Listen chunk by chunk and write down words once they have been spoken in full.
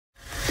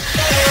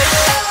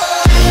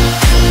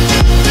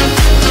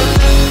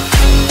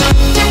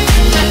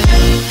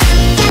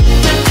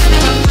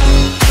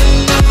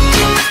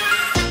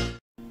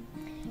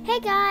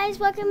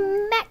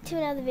to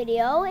another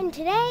video, and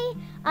today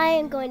I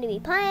am going to be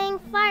playing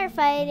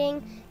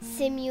Firefighting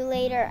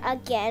Simulator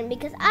again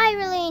because I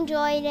really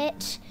enjoyed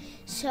it,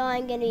 so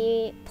I'm going to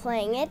be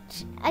playing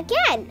it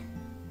again.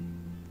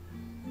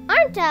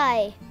 Aren't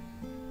I,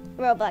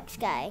 Roblox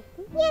guy?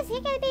 Yes,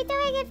 you're going to be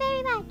doing it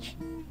very much.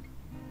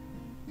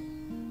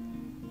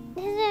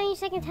 This is only your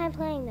second time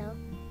playing though.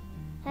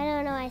 I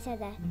don't know why I said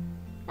that.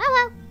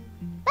 Oh well,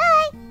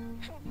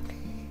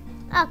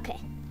 bye! Okay.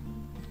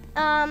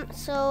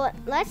 So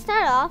let's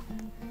start off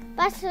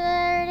by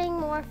starting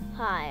more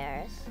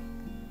fires.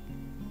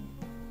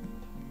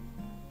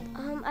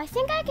 I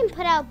think I can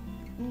put out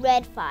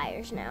red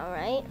fires now,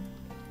 right?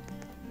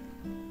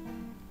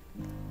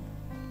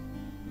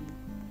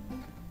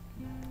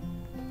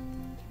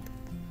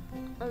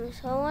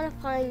 So I want to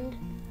find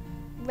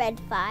red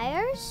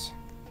fires.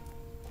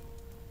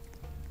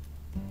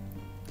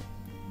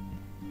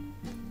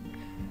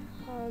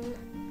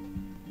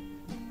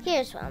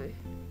 Here's one.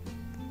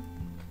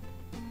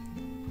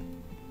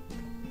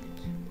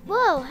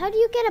 Whoa, how do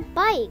you get a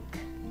bike?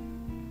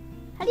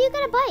 How do you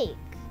get a bike?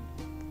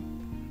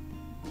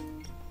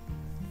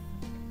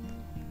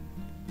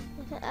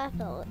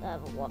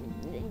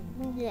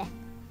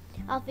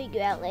 I'll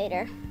figure out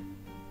later.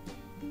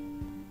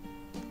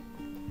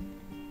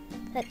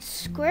 Let's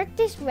squirt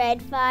this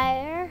red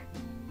fire.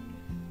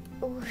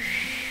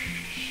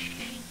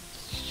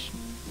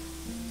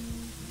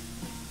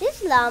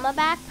 This llama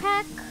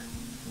backpack,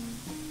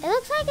 it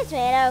looks like it's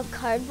made out of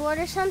cardboard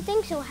or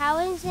something, so how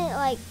is it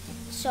like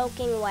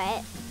soaking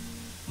wet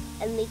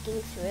and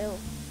leaking through?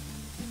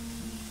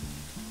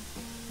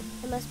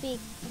 It must be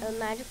a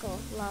magical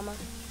llama.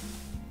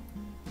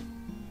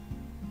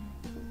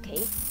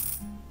 Okay.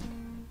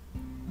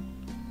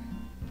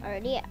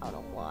 Already out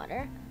of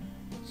water.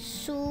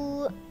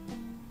 So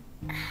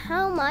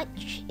how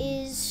much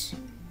is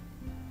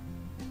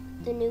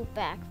the new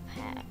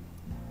backpack?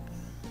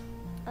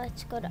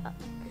 Let's go to,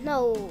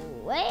 no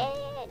way,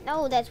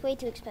 no, that's way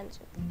too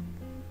expensive.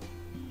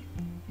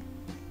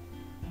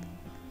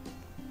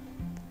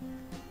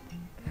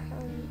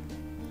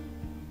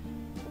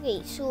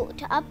 Okay, so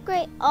to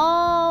upgrade,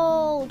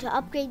 to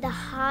upgrade the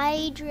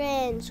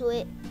hydrant so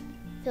it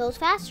fills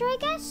faster, I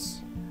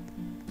guess?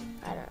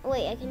 I don't know,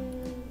 wait, I can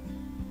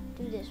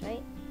do this,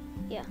 right?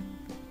 Yeah.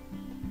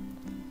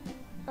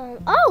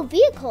 Oh,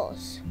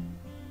 vehicles.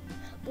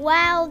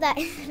 Wow, that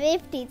is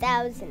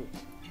 50,000.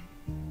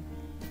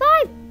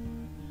 5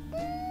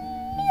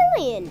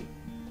 million.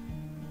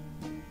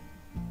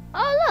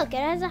 Oh, look, it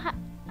has a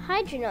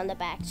hydrant on the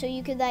back, so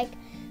you could like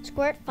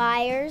squirt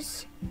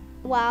fires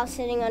while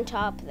sitting on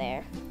top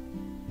there.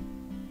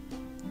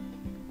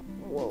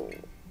 Whoa.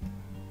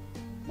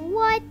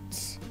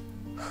 What?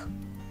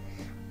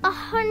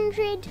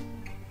 100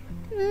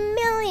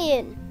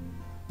 million.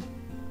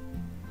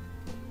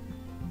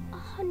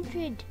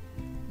 100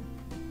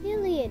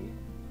 million.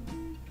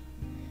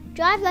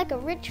 Drive like a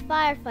rich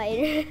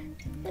firefighter.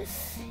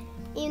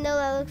 Even though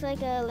that looks like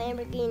a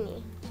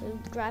Lamborghini. So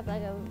drive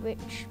like a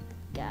rich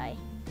guy.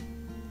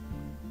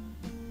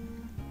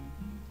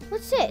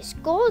 What's this?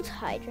 Gold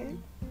hydrant.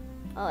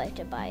 Oh, I have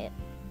to buy it.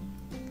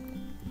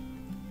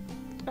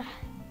 Let's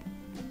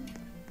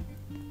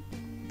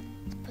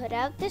put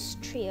out this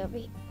tree over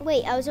here.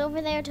 Wait, I was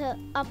over there to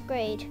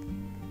upgrade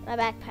my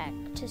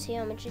backpack to see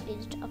how much it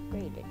is to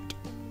upgrade it.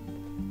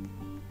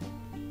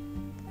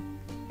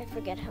 I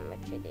forget how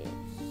much it is.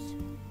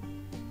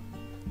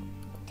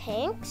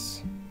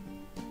 Tanks.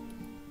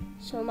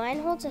 So mine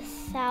holds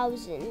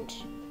 1,000.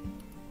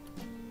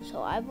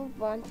 So I would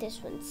want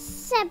this one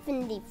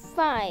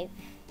 75.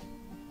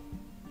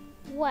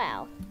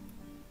 Wow.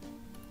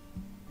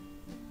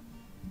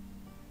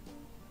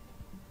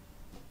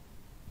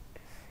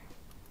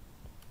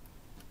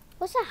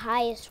 What's the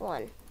highest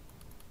one?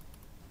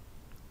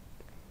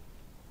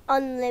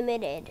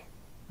 Unlimited.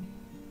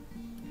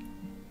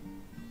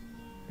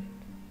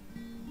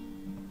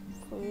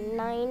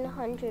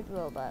 900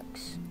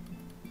 Robux.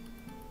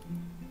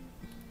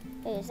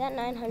 Wait, is that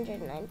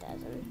 900?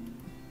 9,000?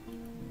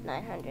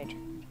 900.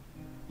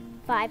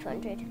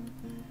 500.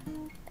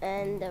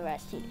 And the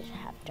rest you just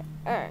have to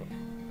earn.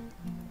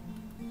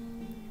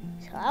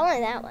 So I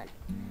want that one.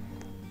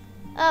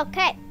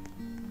 Okay.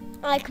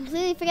 I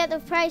completely forgot the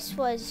price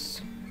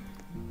was.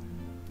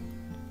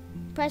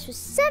 The price was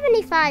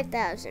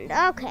 75,000.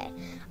 Okay.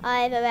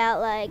 I have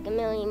about like a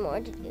million more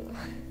to do.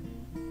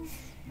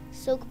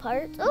 Silk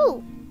parts.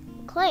 Oh,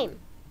 claim.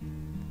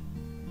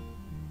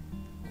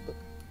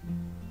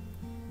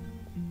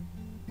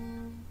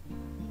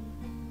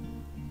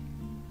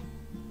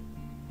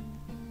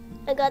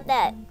 I got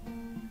that.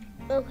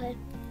 Okay.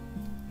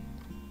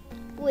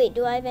 Wait,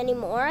 do I have any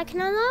more I can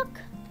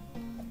unlock?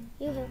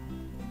 You have.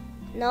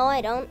 No,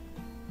 I don't.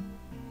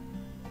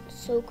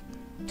 So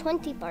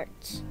 20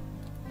 parts.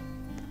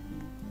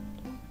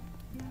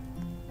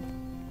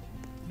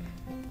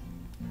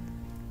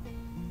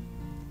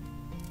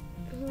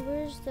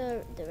 Where's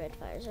the red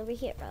fires? Over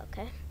here,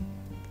 okay.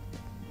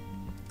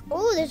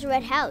 Oh, there's a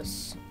red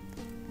house.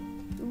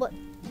 What?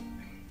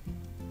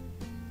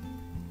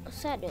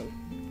 What's that doing?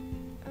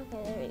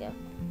 There we go.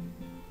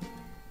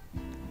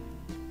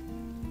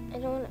 I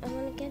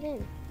want to get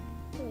in.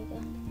 There we go.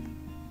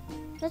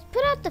 Let's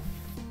put out the...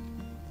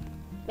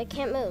 I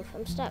can't move.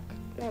 I'm stuck.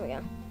 There we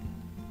go.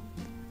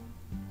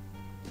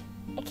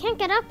 I can't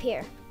get up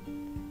here.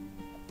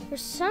 For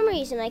some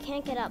reason, I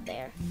can't get up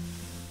there.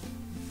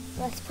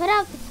 Let's put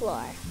out the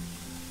floor.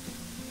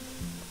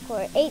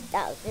 For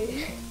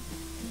 8,000.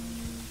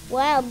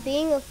 Wow,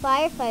 being a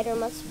firefighter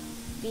must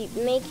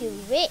make you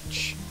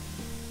rich.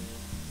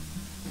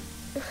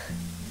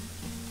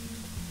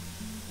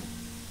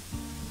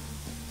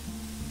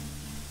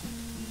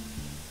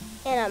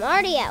 And I'm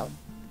already out.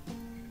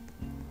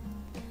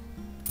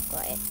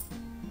 Quiet.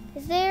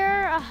 Is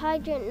there a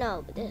hydrant?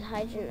 No, but there's a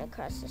hydrant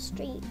across the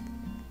street.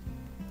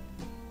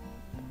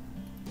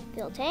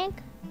 Fuel tank.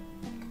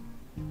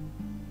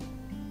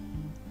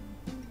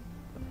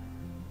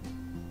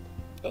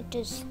 It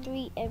does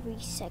 3 every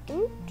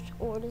second,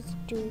 or does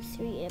it do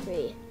 3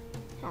 every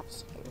half a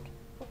second?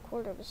 A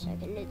quarter of a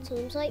second, it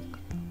seems like.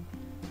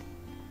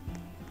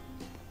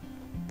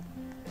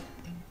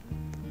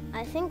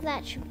 I think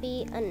that should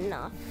be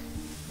enough.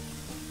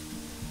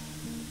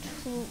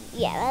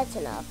 Yeah, that's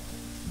enough.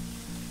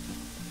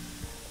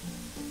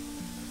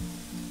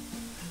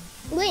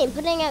 Wait, I'm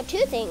putting out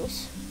 2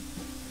 things.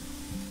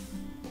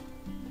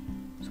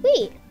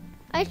 Sweet.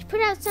 I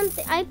put out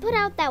something. I put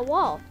out that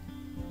wall.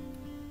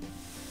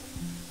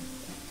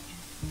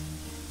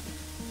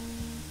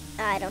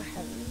 I don't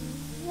have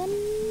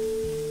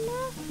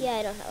enough. Yeah,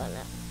 I don't have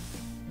enough.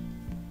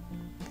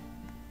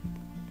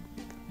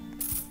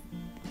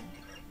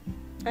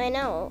 I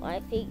know,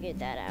 I figured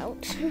that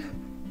out.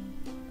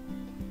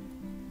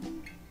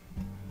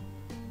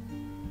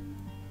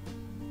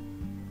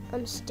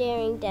 I'm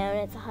staring down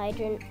at the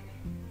hydrant.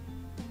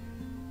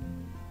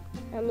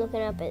 I'm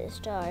looking up at the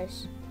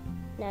stars.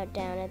 Now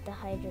down at the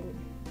hydrant.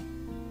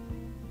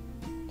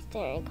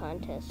 Staring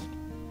contest.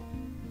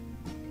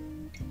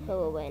 Who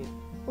will win?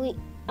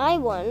 I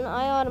won.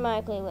 I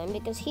automatically win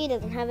because he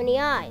doesn't have any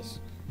eyes.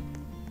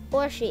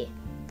 Or she.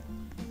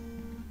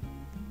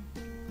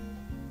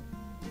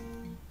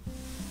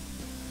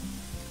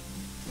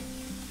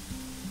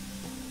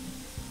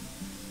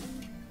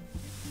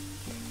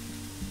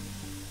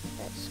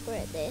 Let's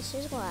squirt this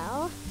as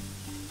well.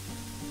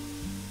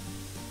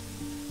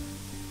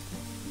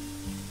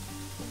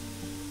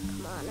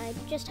 Come on, I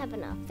just have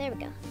enough. There we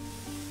go.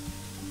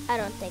 I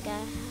don't think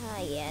yeah,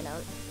 I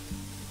don't.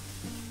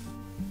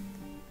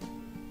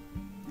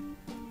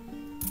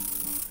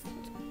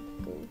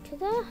 To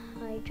the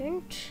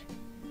hydrant,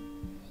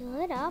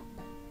 fill it up.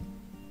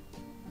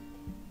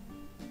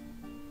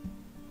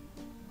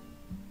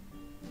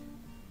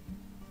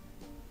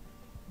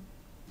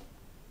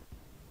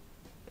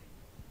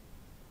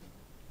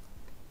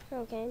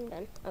 Okay, I'm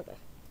done. Okay.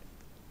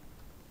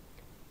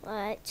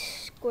 Let's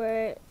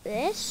squirt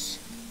this.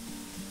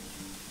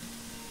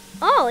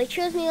 Oh, it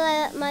shows me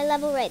my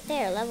level right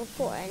there, level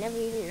 4. I never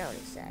even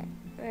noticed that.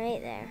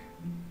 Right there.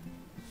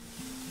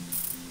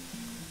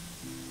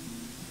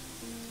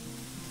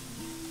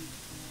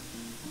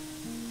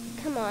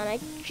 Come on, I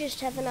just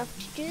have enough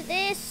to do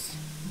this.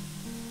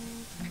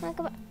 Come on,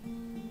 come on.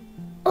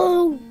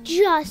 Oh,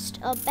 just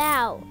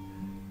about.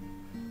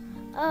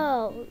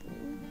 Oh.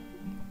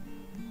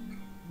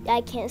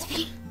 I can't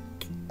speak.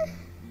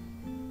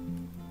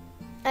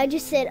 I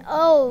just said,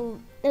 oh.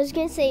 I was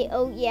going to say,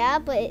 oh, yeah,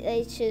 but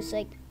it's just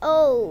like,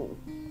 oh.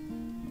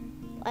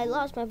 I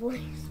lost my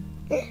voice.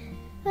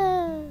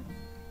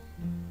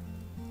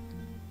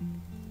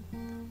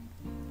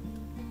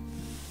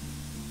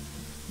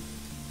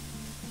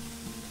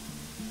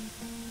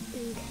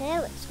 Okay,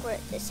 let's squirt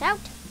this out.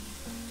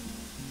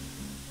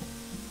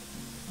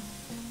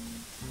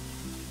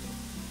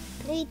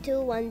 3,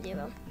 2, 1,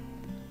 0.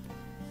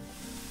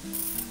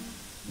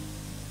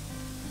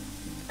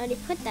 I already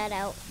put that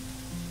out.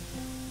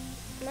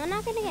 Am I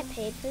not gonna get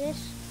paid for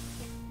this?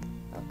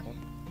 Okay.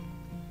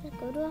 Let's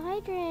go to a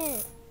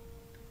hydrant.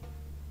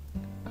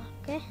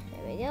 Okay,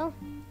 there we go.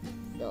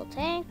 Fuel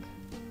tank.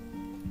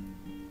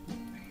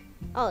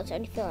 Oh, it's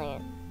already filling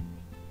it.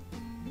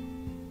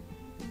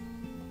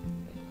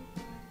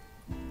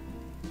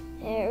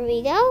 There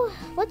we go.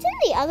 What's in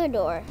the other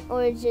door?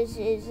 Or is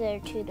there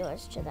 2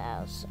 doors to the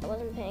house? I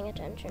wasn't paying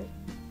attention.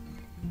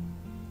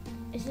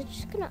 Is it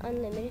just gonna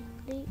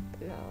unlimitedly?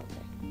 No,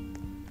 okay.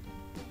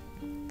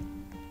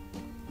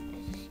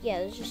 Yeah,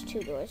 there's just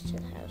 2 doors to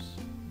the house.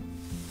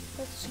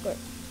 Let's squirt.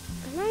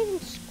 I'm not even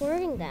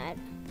squirting that.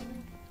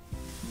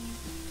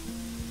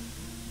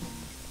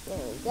 There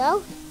we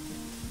go.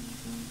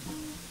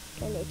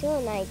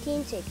 22,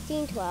 19,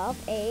 16,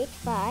 12, 8,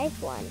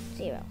 5, 1,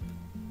 0.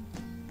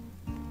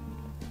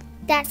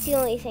 That's the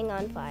only thing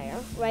on fire,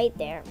 right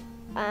there.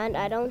 And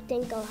I don't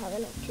think I'll have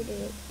enough to do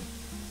it.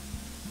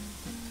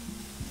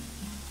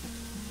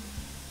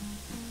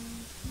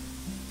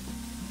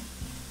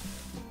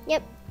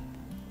 Yep.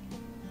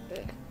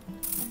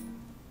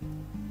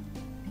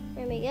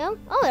 There we go.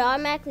 Oh, it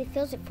automatically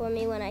fills it for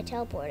me when I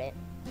teleport it.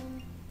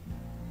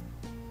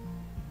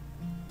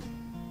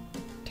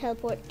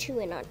 Teleport to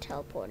it, not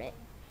teleport it.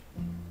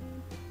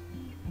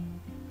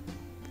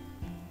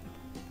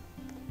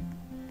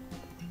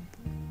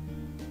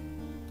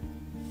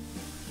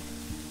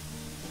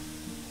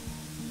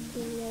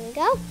 we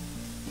go.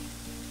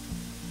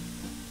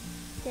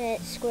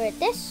 Let's squirt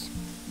this.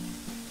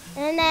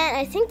 And then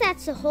I think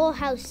that's the whole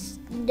house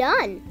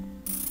done.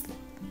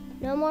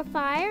 No more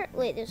fire.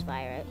 Wait, there's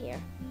fire out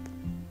here.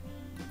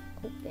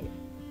 Open.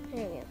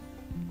 There we go.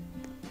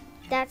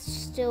 That's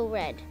still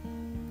red.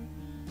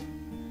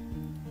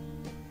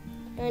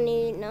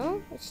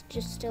 No, it's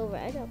just still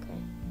red.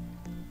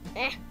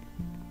 Okay.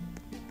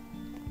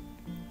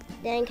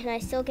 Then can I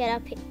still get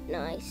up here?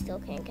 No, I still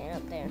can't get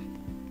up there.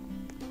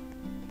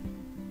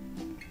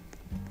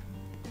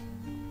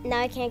 Now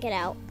I can't get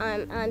out.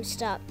 I'm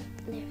stuck.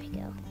 There we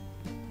go.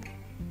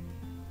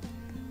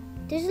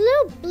 There's a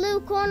little blue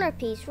corner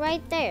piece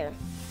right there.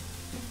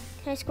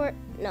 Can I squirt?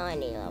 No, I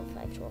need a level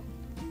 5 tool.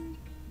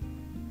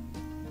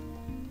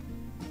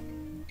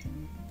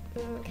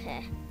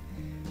 Okay.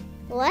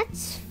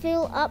 Let's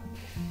fill up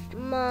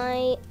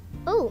my...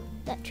 Oh,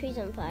 that tree's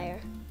on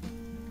fire.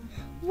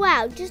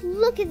 Wow, just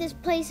look at this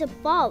place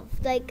above.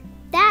 Like,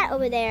 that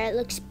over there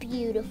looks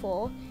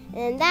beautiful.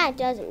 And that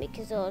doesn't,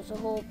 because there's a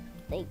whole,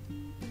 like,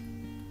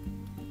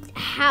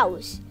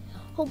 house.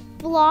 Whole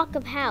block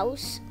of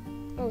house.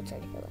 Oh, it's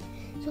already filled up.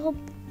 It's a whole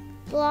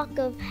block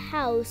of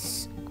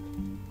house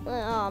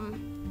on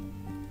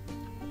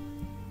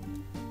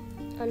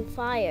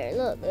fire.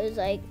 Look, there's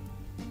like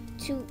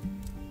 2,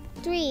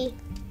 3,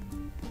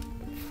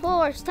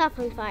 4 stuff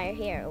on fire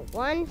here.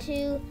 1,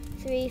 2,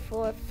 3,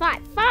 4,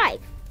 5. 5!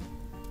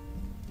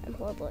 I'm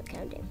horrible at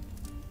counting.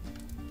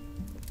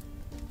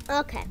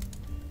 Okay.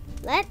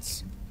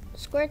 Let's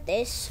squirt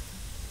this.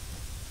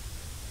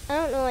 I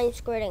don't know why I'm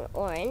squirting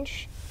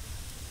orange.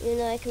 Even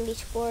though I can be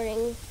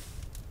squirting.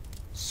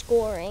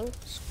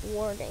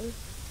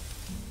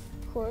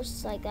 Of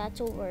course, like that's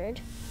a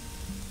word.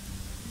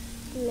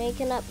 I'm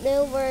making up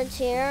new words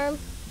here.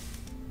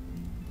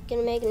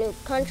 Gonna make a new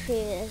country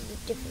that has a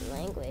different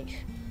language.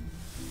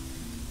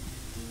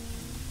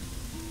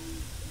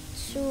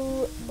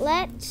 So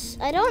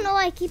I don't know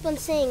why I keep on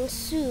saying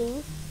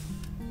Sue.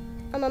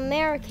 I'm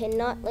American,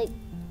 not like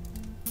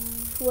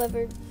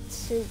whoever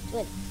says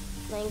what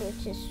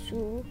language is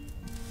Sue.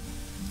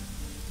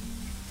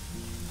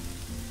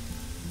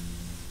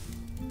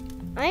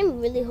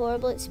 I'm really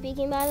horrible at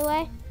speaking, by the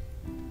way.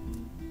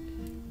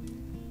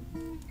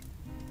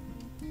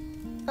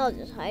 Oh,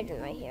 there's a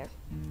hydrant right here.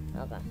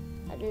 Okay,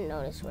 I didn't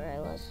notice where I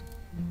was.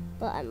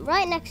 But I'm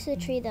right next to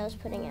the tree that I was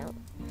putting out.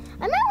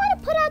 I might want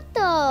to put out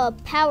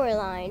the power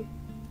line.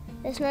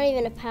 It's not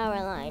even a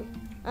power line.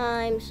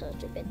 I'm so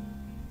stupid.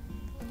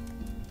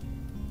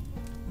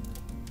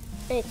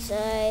 It's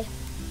a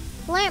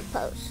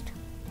lamppost.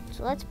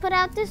 So let's put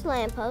out this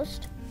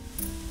lamppost.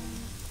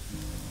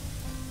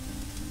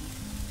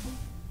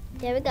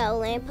 There we go,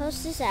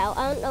 lamppost is out.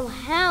 I don't know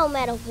how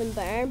metal can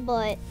burn,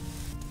 but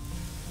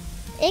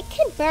it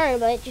can burn,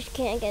 but it just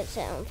can't get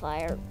set on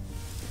fire.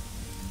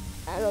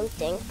 I don't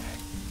think.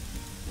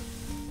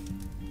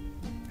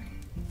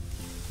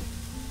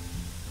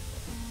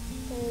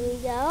 There we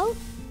go.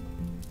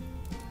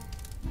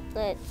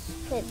 Let's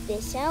put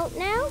this out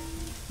now.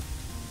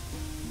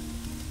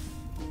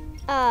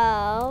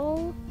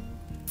 Oh,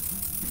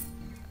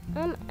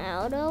 I'm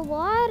out of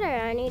water.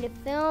 I need to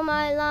fill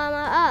my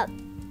llama up.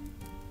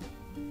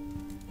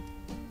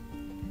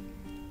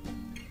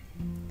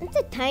 It's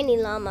a tiny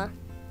llama.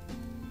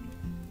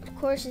 Of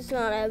course, it's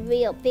not a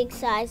real big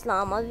size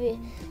llama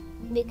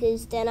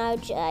because then I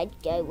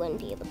wouldn't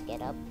be able to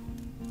get up.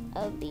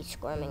 I would be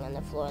squirming on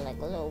the floor like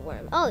a little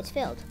worm. Oh, it's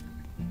filled.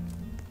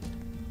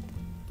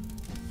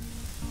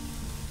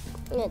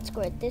 Let's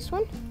squirt this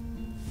one,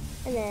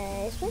 and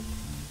then this one,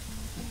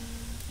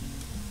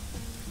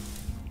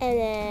 and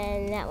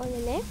then that one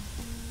in there,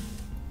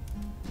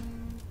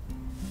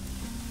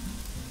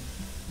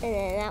 and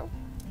then that one,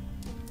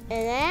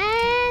 and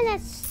then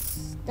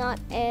that's not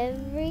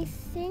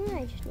everything.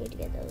 I just need to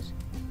get those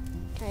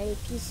tiny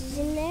pieces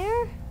in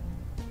there.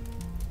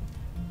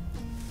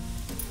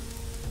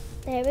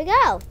 There we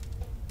go.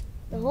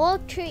 The whole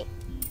tree.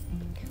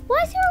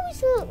 Why is there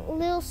always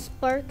little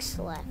sparks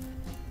left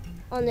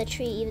on the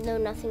tree even though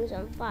nothing's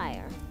on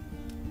fire?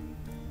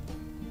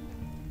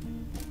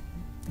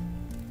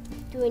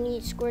 Do I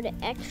need to squirt it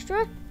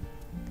extra?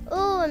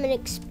 Oh, I'm an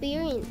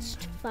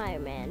experienced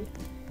fireman.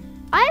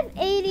 I have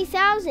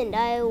 80,000.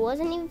 I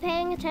wasn't even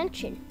paying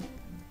attention.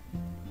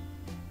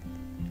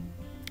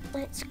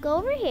 Let's go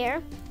over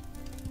here.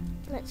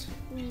 Let's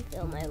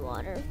refill my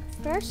water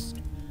first.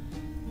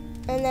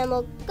 And then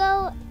we'll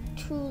go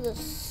to the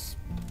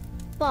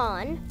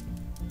spawn.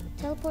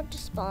 Teleport to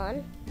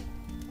spawn.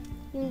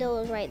 Even though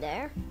it was right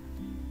there.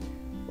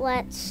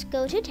 Let's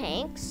go to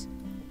tanks.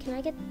 Can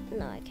I get...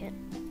 No, I can't.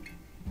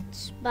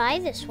 Let's buy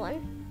this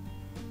one.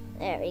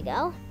 There we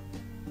go.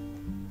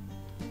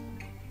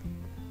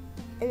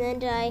 And then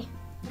did I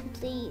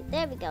complete...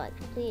 There we go. I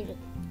completed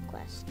a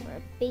quest for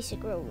a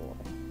basic reward.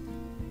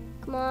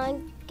 Come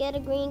on. Get a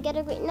green. Get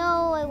a green.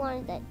 No, I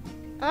wanted that.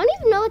 I don't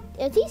even know what...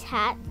 Are these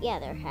hats? Yeah,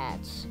 they're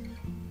hats.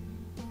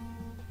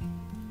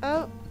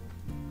 I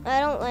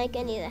don't like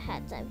any of the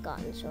hats I've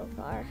gotten so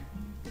far.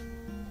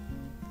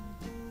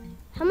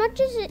 How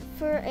much is it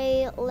for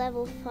a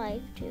level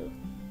 5 too?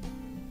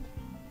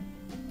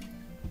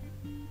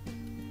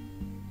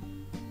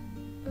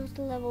 What's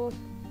the level?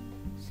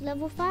 It's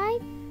level 5?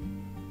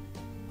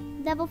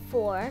 Level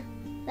 4.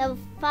 Level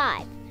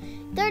 5.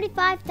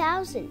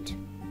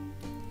 35,000.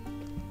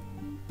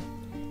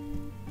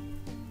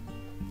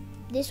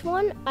 This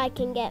one I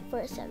can get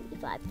for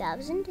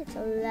 75,000. It's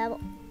a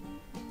level.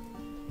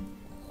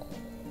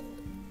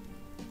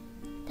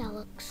 That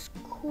looks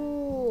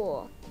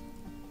cool.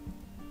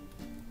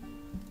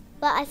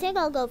 But I think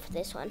I'll go for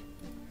this one.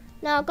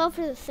 No, I'll go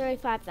for the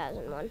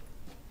 35,000 one.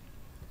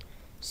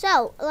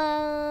 So,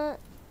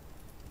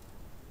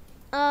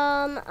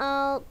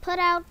 I'll put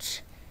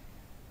out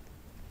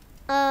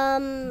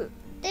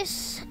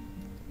this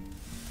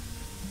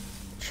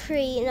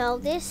tree,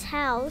 this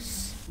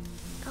house.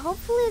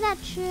 Hopefully that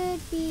should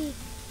be,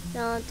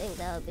 no, I don't think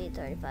that would be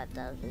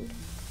 35,000.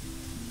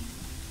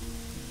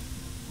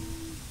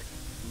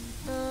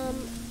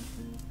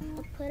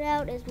 I'll put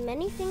out as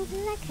many things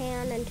as I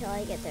can until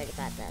I get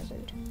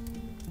 35,000.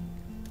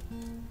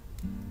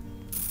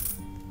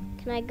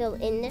 Can I go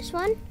in this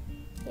one?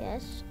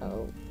 Yes,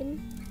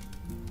 open.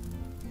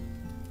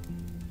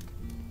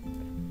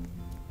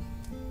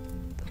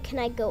 Can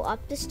I go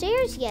up the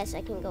stairs? Yes,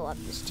 I can go up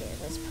the stairs.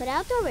 Let's put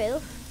out the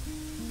roof.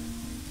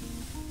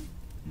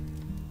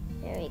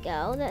 There we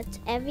go. That's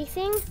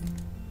everything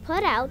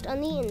put out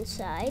on the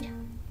inside.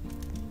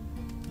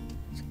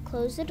 Let's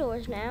close the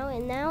doors now,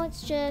 and now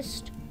it's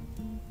just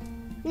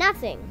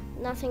nothing.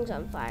 Nothing's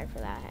on fire for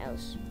that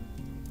house.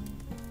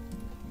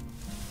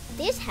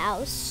 This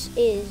house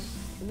is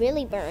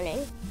really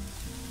burning.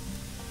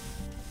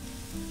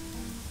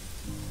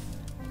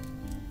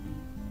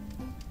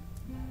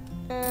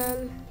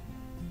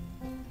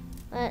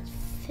 Let's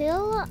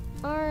fill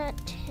our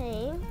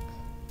tank.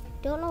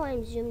 Don't know why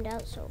I'm zoomed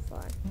out so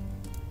far.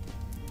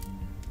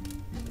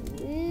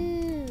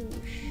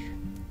 Whoosh.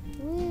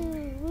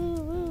 Woo, woo,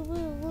 woo,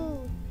 woo,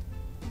 woo.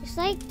 It's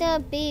like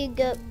the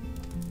big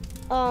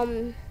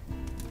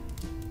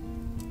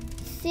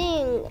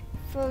thing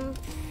from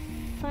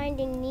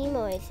Finding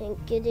Nemo, I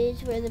think it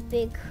is, where the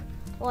big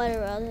water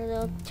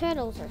the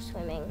turtles are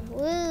swimming.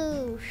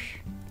 Whoosh.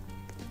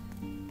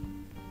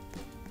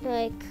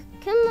 Like,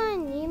 come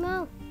on,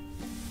 Nemo.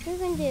 You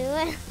can do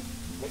it.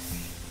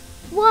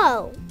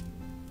 Whoa.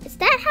 Is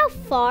that how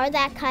far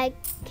that kite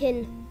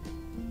can...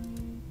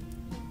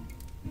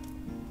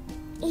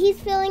 He's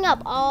filling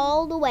up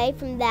all the way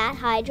from that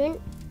hydrant?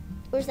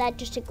 Or is that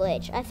just a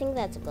glitch? I think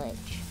that's a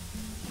glitch.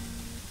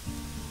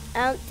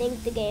 I don't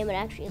think the game would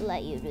actually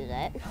let you do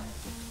that.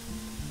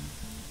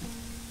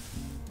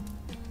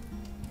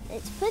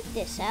 Let's put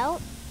this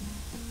out.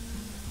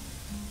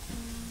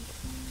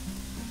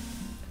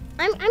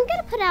 I'm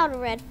gonna put out a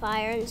red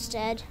fire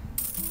instead,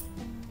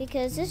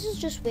 because this is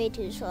just way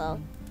too slow.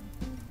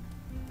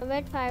 A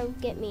red fire will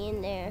get me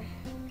there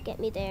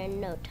in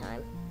no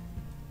time.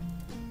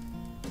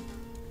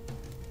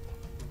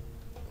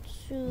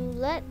 So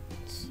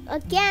let's,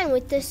 again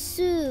with the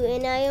Sue,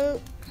 and I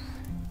don't...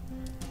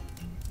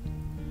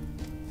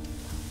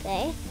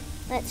 Okay,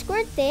 let's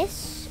squirt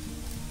this.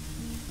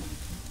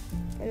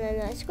 And then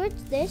let's squirt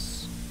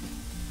this.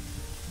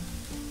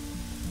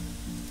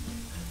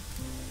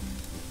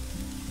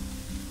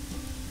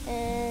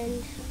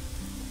 And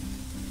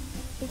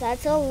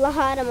that's a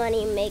lot of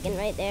money I'm making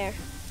right there.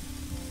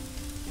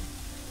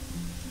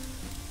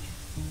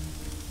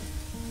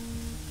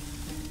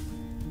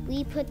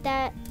 We put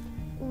that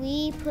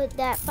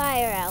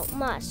fire out.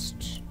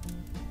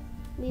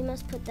 We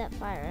must put that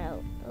fire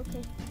out.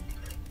 Okay.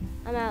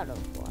 I'm out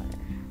of water.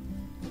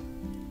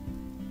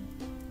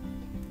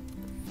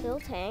 Fill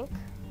tank.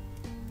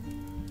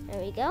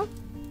 There we go.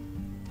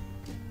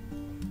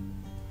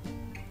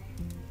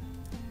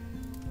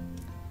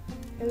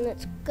 And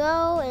let's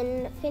go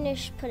and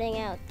finish putting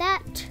out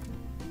that.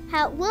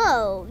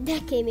 Whoa,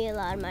 that gave me a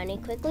lot of money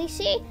quickly.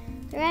 See,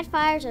 the red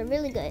fires are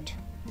really good.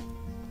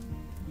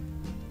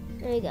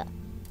 There we go.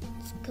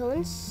 Let's go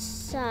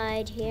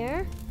inside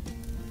here.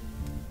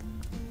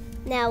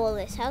 Now, will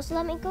this house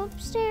let me go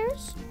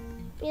upstairs?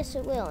 Yes,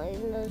 it will,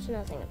 even though there's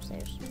nothing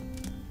upstairs.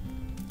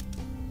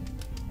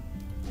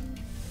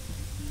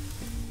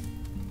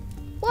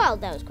 Wow,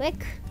 that was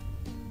quick.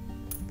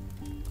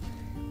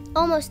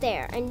 Almost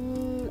there.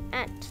 I'm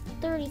at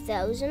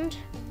 30,000.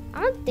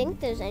 I don't think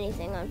there's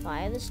anything on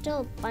fire. There's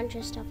still a bunch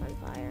of stuff on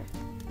fire.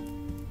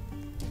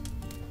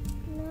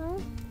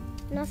 No,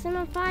 nothing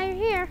on fire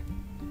here.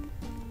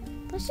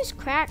 Let's just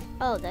crack.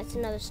 Oh, that's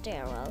another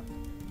stairwell.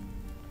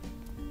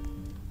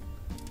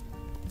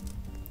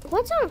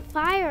 What's on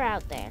fire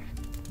out there?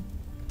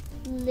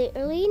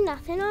 Literally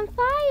nothing on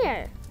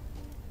fire.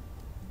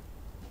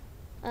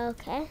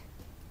 Okay.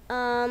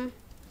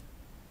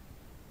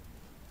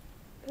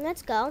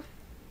 Let's go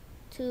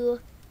to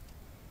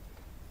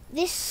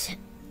this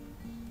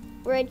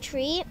red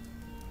tree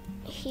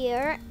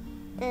here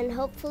and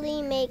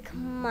hopefully make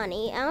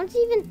money. I don't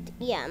even,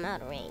 yeah, I'm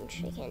out of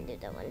range. I can't do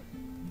that one.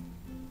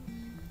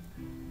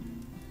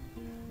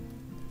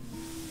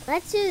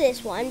 Let's do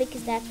this one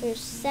because that's for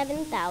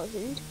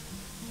 7,000.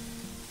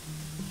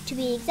 To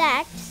be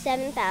exact,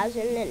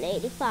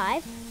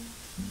 7,085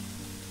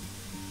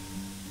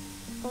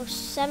 or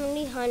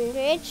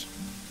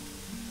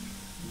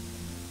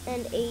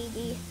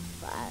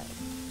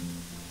 785.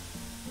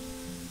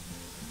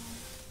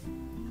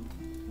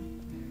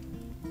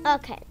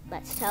 Okay,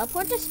 let's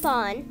teleport to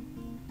spawn.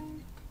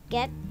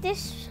 Get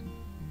this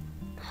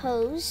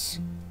hose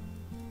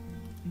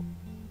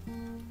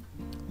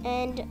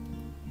and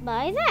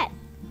buy that.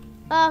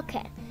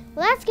 Okay,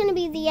 well that's gonna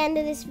be the end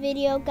of this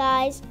video,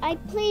 guys. I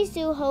please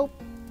do hope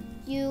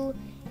you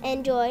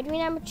enjoyed.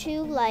 Remember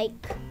to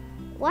like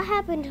what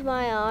happened to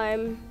my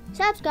arm,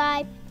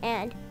 subscribe,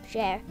 and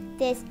share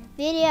this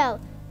video.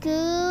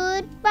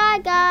 Goodbye,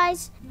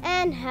 guys,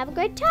 and have a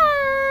great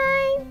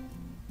time.